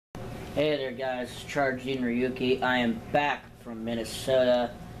Hey there guys, it's Charjr Ryuki. I am back from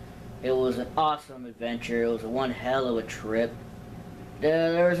Minnesota. It was an awesome adventure. It was one hell of a trip.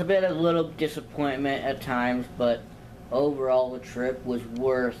 There was a bit of little disappointment at times, but overall the trip was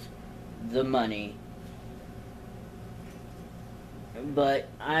worth the money. But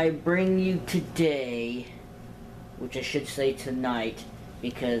I bring you today, which I should say tonight,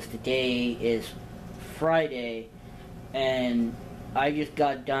 because today is Friday, and I just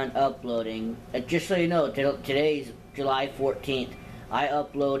got done uploading. Just so you know, today's July 14th. I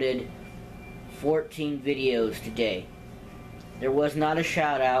uploaded 14 videos today. There was not a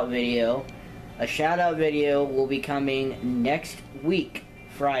shout-out video. A shout-out video will be coming next week,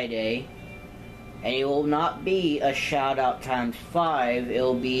 Friday. And it will not be a shout-out times 5. It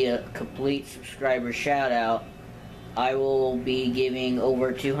will be a complete subscriber shout-out. I will be giving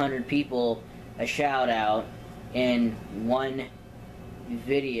over 200 people a shout-out in one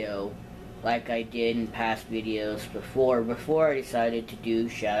video, like I did in past videos before I decided to do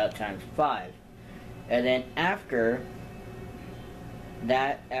shout-out times 5. And then after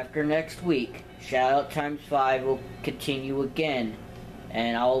next week, shout-out times 5 will continue again,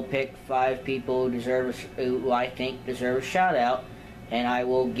 and I will pick 5 people who I think deserve a shout-out, and I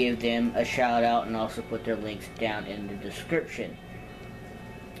will give them a shout-out and also put their links down in the description.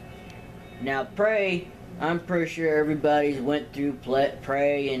 Now, I'm pretty sure everybody's went through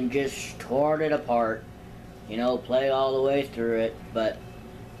Prey and just torn it apart. You know, played all the way through it. But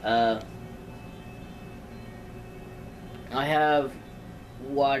I have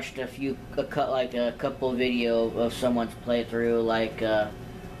watched a couple video of someone's playthrough, like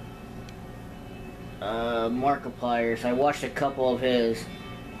Markiplier's. I watched a couple of his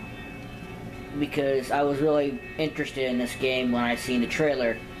because I was really interested in this game when I seen the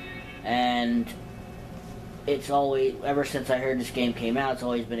trailer, and it's always, ever since I heard this game came out, it's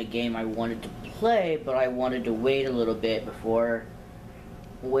always been a game I wanted to play, but I wanted to wait a little bit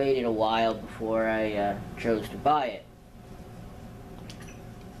waited a while before I chose to buy it.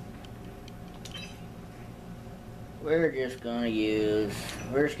 We're just gonna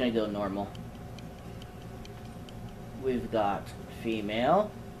go normal. We've got female.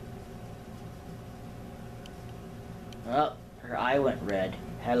 Oh, her eye went red.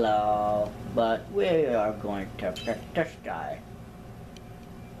 Hello, but we are going to pick this guy.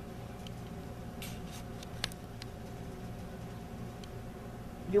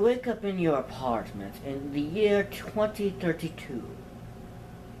 You wake up in your apartment in the year 2032.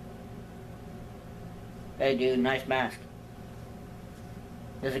 Hey dude, nice mask.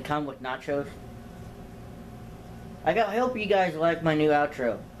 Does it come with nachos? I hope you guys like my new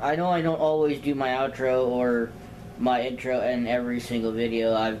outro. I know I don't always do my outro or my intro in every single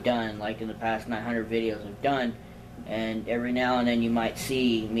video I've done, like in the past 900 videos I've done, and every now and then you might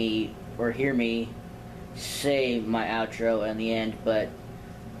see me or hear me say my outro in the end, but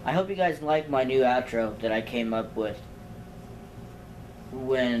I hope you guys like my new outro that I came up with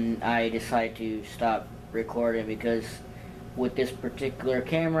when I decided to stop recording, because with this particular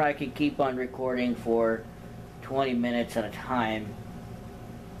camera I could keep on recording for 20 minutes at a time.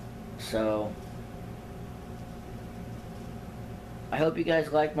 So I hope you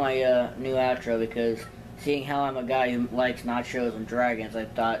guys like my new outro, because seeing how I'm a guy who likes nachos and dragons, I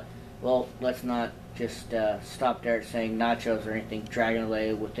thought, well, let's not just stop there at saying nachos or anything dragon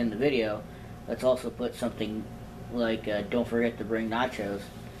related within the video. Let's also put something like don't forget to bring nachos,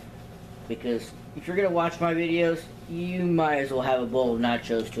 because if you're going to watch my videos, you might as well have a bowl of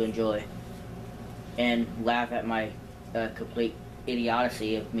nachos to enjoy and laugh at my complete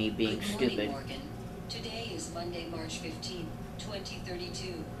idiocy of me being stupid. Good morning, Morgan. Today is Monday, March 15th.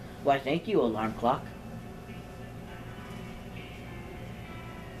 2032. Why, thank you, alarm clock.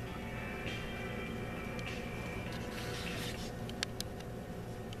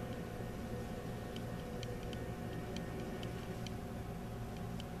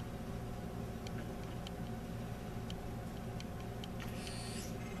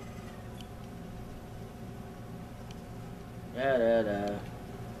 Da da da.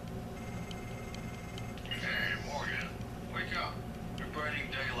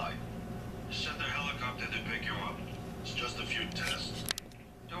 Send the helicopter to pick you up. It's just a few tests.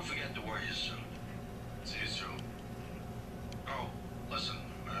 Don't forget to wear your suit. See you soon. Oh, listen,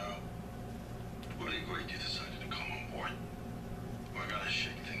 really great you decided to come on board. We're gonna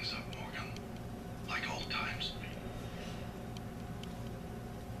shake things up, Morgan. Like old times.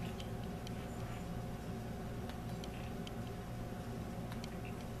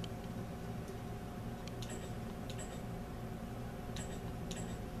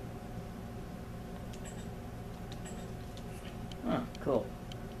 Huh.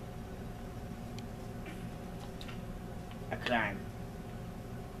 I climb.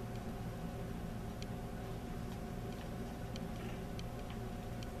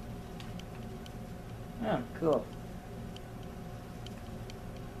 Oh, cool.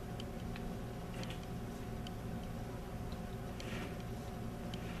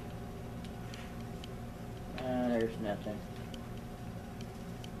 There's nothing.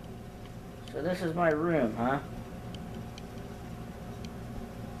 So this is my room, huh?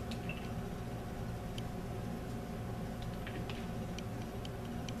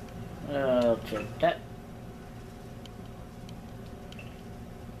 I'll take that.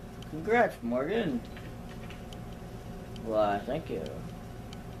 Congrats, Morgan. Why, thank you.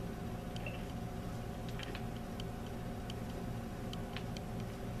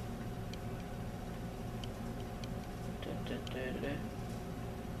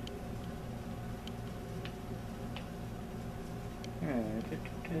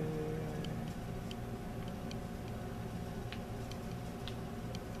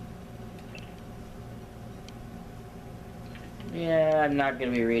 Yeah, I'm not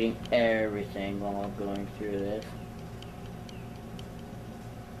going to be reading everything while I'm going through this.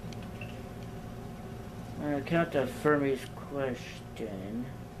 Count to Fermi's question.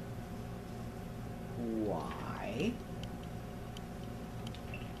 Why?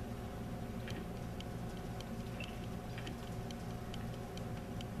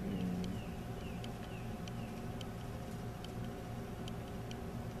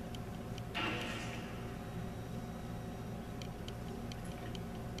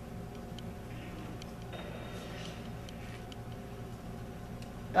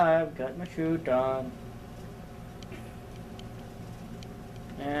 I've got my shoot on.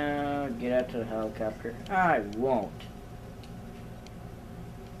 Now get out to the helicopter. I won't.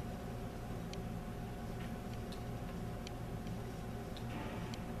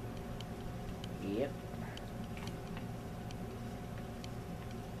 Yep.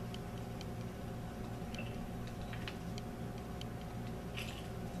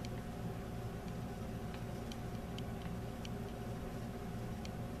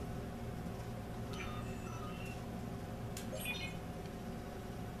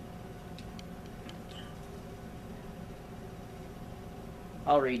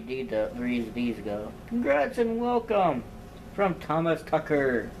 I'll read these go. Congrats and welcome from Thomas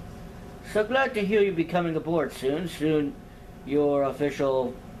Tucker. So glad to hear you'll be coming aboard soon. Soon your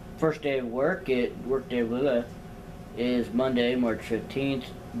official first day of work at Workday Willa is Monday, March 15th.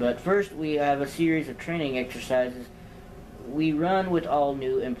 But first we have a series of training exercises we run with all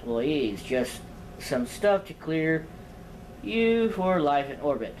new employees. Just some stuff to clear you for life in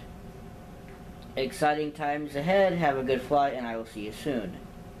orbit. Exciting times ahead. Have a good flight, and I will see you soon.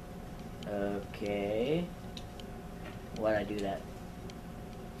 Okay. Why'd I do that?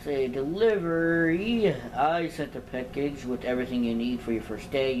 Say delivery. I sent the package with everything you need for your first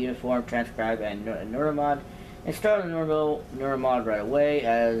day. Uniform, transcribe, and neuromod. And start on the neuromod right away,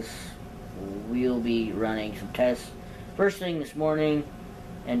 as we'll be running some tests first thing this morning.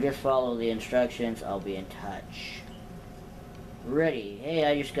 And just follow the instructions. I'll be in touch. Ready. Hey,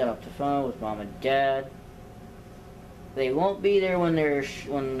 I just got off the phone with Mom and Dad. They won't be there when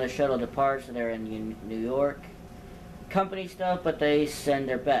the shuttle departs. They're in New York. Company stuff, but they send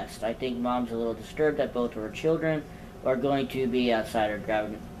their best. I think Mom's a little disturbed that both of her children are going to be outside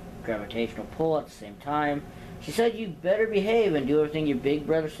her gravitational pull at the same time. She said you better behave and do everything your big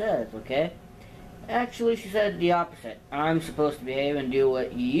brother says, okay? Actually, she said the opposite. I'm supposed to behave and do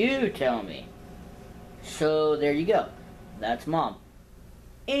what you tell me. So, there you go. That's Mom.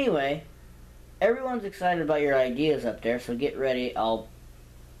 Anyway, everyone's excited about your ideas up there, so get ready. I'll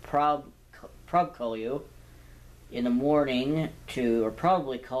prob call you in the morning to, or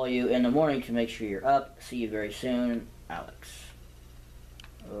probably call you in the morning to make sure you're up. See you very soon, Alex.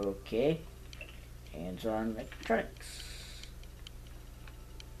 Okay. Hands on electronics.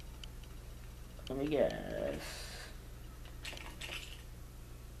 Let me guess.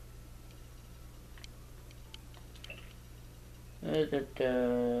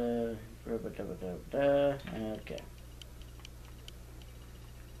 Okay.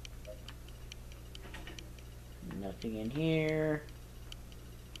 Nothing in here.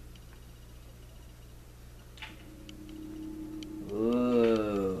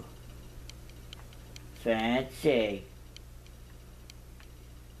 Ooh. Fancy.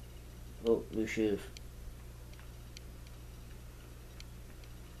 Oh, blue shoes.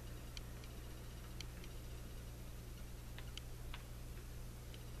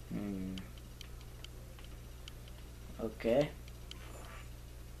 Okay.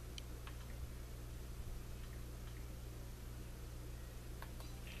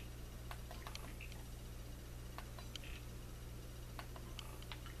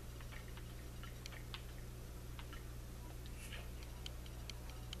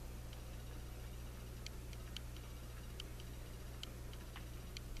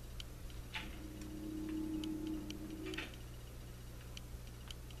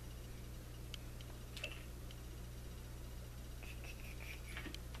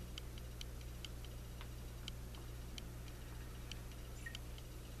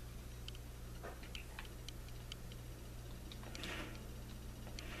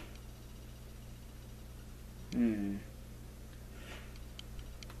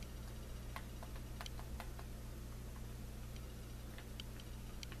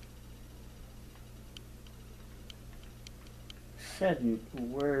 said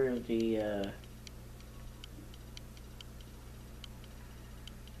where the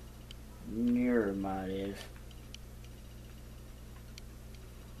mirror mod is.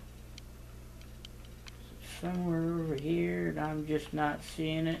 Somewhere over here, and I'm just not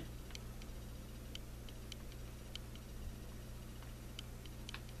seeing it.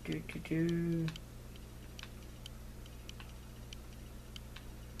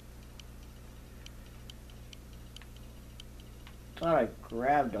 Thought I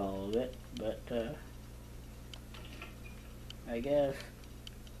grabbed all of it, but I guess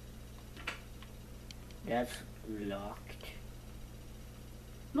that's locked.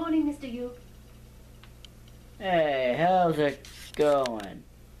 Morning, Mr. Yu. Hey, how's it going?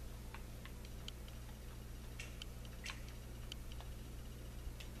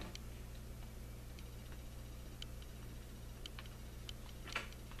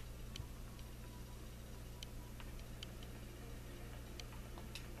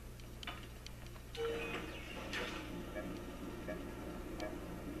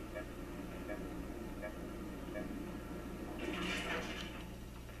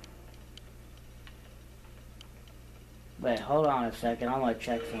 Wait, hold on a second. I'm gonna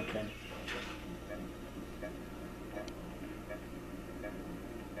check something.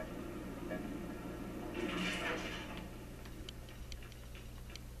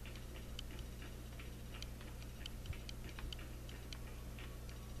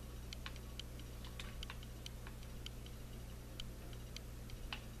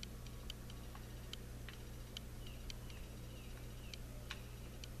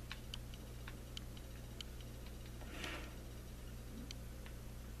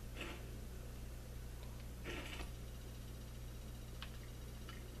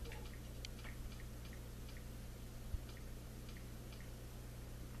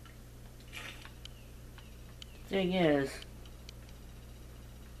 Thing is,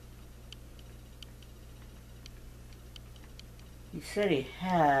 he said he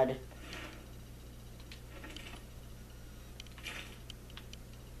had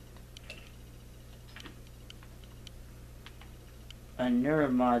a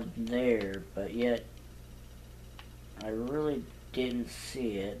neuromod there, but yet I really didn't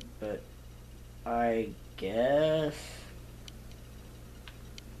see it, but I guess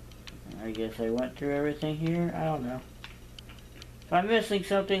I went through everything here. I don't know. If I'm missing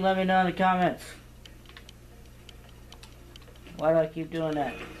something, let me know in the comments. Why do I keep doing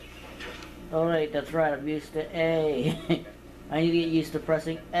that? Oh wait, that's right, I'm used to A. I need to get used to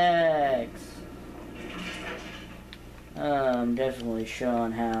pressing X. I'm definitely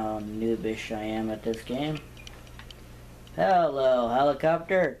showing how noobish I am at this game. Hello,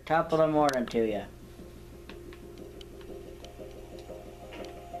 helicopter. Top of the morning to ya.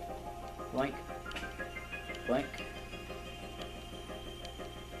 Boink. Boink.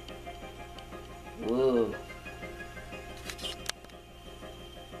 Woo.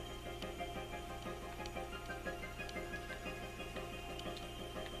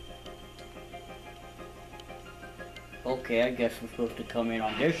 Okay, I guess I'm supposed to come in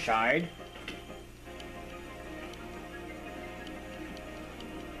on this side.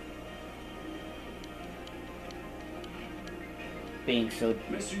 Being so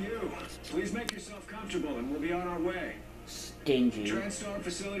Mr. Yu, please make yourself comfortable and we'll be on our way. stingy. Transstar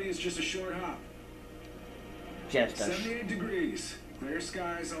facility is just a short hop. Just a 78 degrees. Clear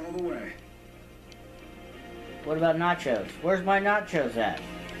skies all the way. What about nachos? Where's my nachos at?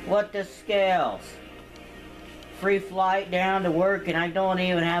 What the scales? Free flight down to work and I don't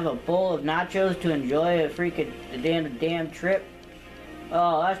even have a bowl of nachos to enjoy a freaking damn trip?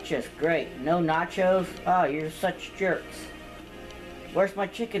 Oh, that's just great. No nachos? Oh, you're such jerks. Where's my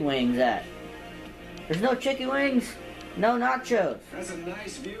chicken wings at? There's no chicken wings? No nachos. That's a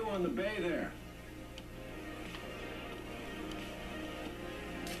nice view on the bay there.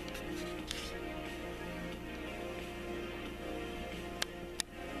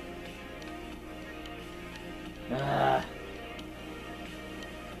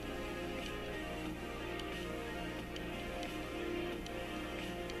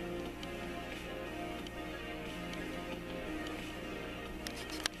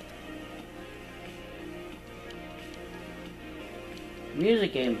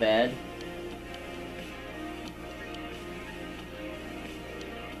 Music ain't bad.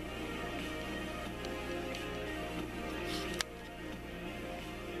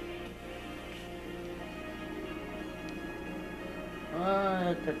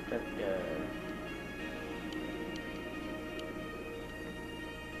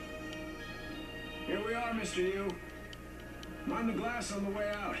 Here we are, Mr. Yu. Mind the glass on the way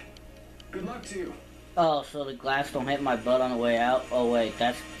out. Good luck to you. Oh, so the glass don't hit my butt on the way out? Oh wait,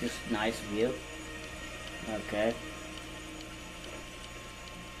 that's just nice of you. Okay.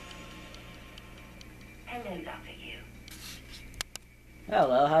 Hello, Dr. Yu.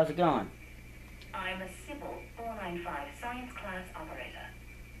 Hello, how's it going? I'm a Sybil 495 science class operator.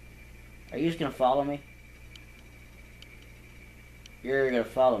 Are you just gonna follow me? You're gonna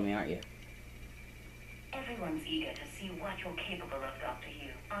follow me, aren't you? Everyone's eager to see what you're capable of, Dr.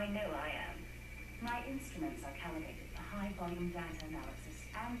 Yu. I know I am. My instruments are calibrated for high-volume data analysis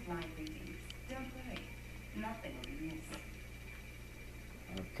and live readings. Don't worry, nothing will be missed.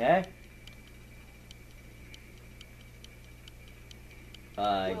 Okay.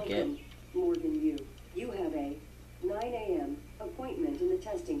 Welcome, Morgan Yu. You have a 9 a.m. appointment in the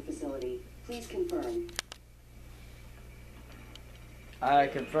testing facility. Please confirm. I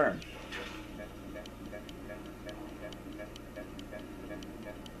confirm.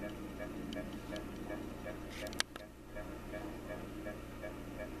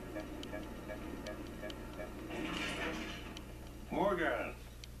 Morgan,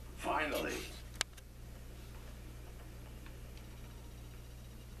 finally.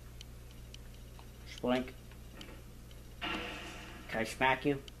 Blink. Can I smack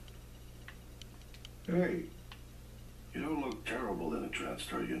you? Hey, you don't look terrible in a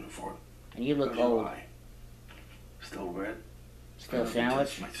TranStar uniform. And you look How's your old. eye? Still red? Still The sandwich?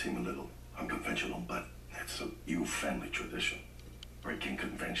 test might seem a little unconventional, but it's a Yu family tradition. Breaking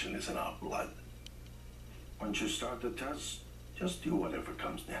convention is in our blood. Once you start the test, just do whatever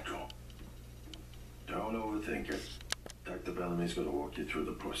comes natural. Don't overthink it. Dr. Bellamy's going to walk you through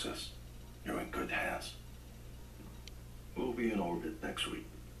the process. You're in good hands. We'll be in orbit next week.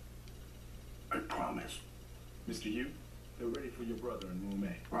 I promise. Mr. Yu, they're ready for your brother in room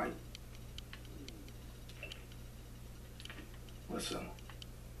A. Right? Listen,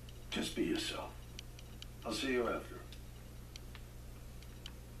 just be yourself. I'll see you after.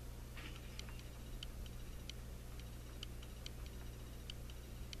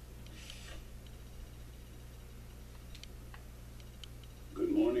 Good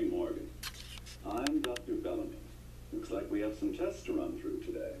morning, Morgan. I'm Dr. Bellamy. Looks like we have some tests to run through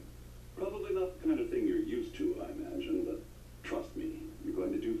today. Probably not the kind of thing you're used to, I imagine, but trust me, you're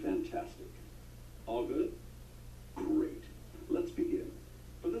going to do fantastic. All good? Great. Let's begin.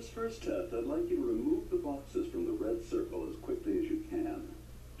 For this first test, I'd like you to remove the boxes from the red circle as quickly as you can.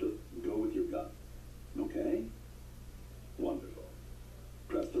 Just go with your gut. Okay? Wonderful.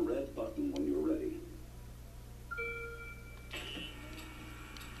 Press the red button when you're ready.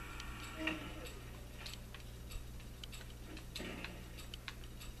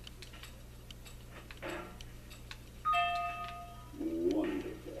 Wonderful.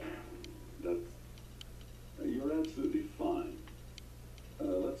 You're absolutely fine.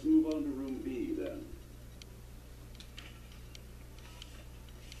 Let's move on to room B then.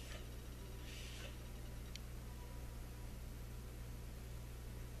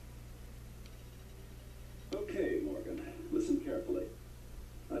 Okay, Morgan, listen carefully.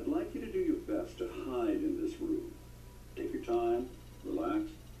 I'd like you to do your best to hide in this room. Take your time, relax,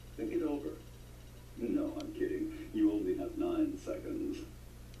 think it over. No, I'm kidding. You only have 9 seconds.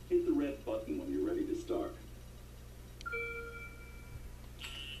 Hit the red button when you're ready to start.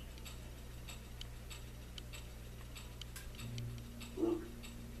 Look,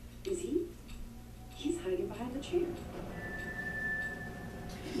 is he? He's hiding behind the chair.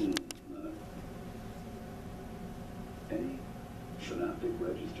 Any synaptic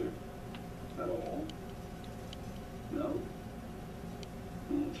register at all? No?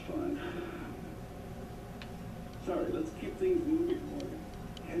 That's fine. Sorry, let's keep things moving, Morgan.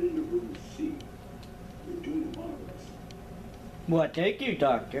 Head into room C. You're doing marvelous. What? Thank you,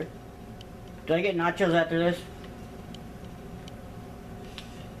 doctor. Do I get nachos after this?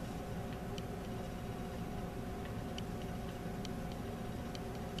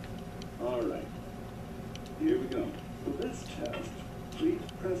 All right. Here we go. For this test, please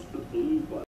press the blue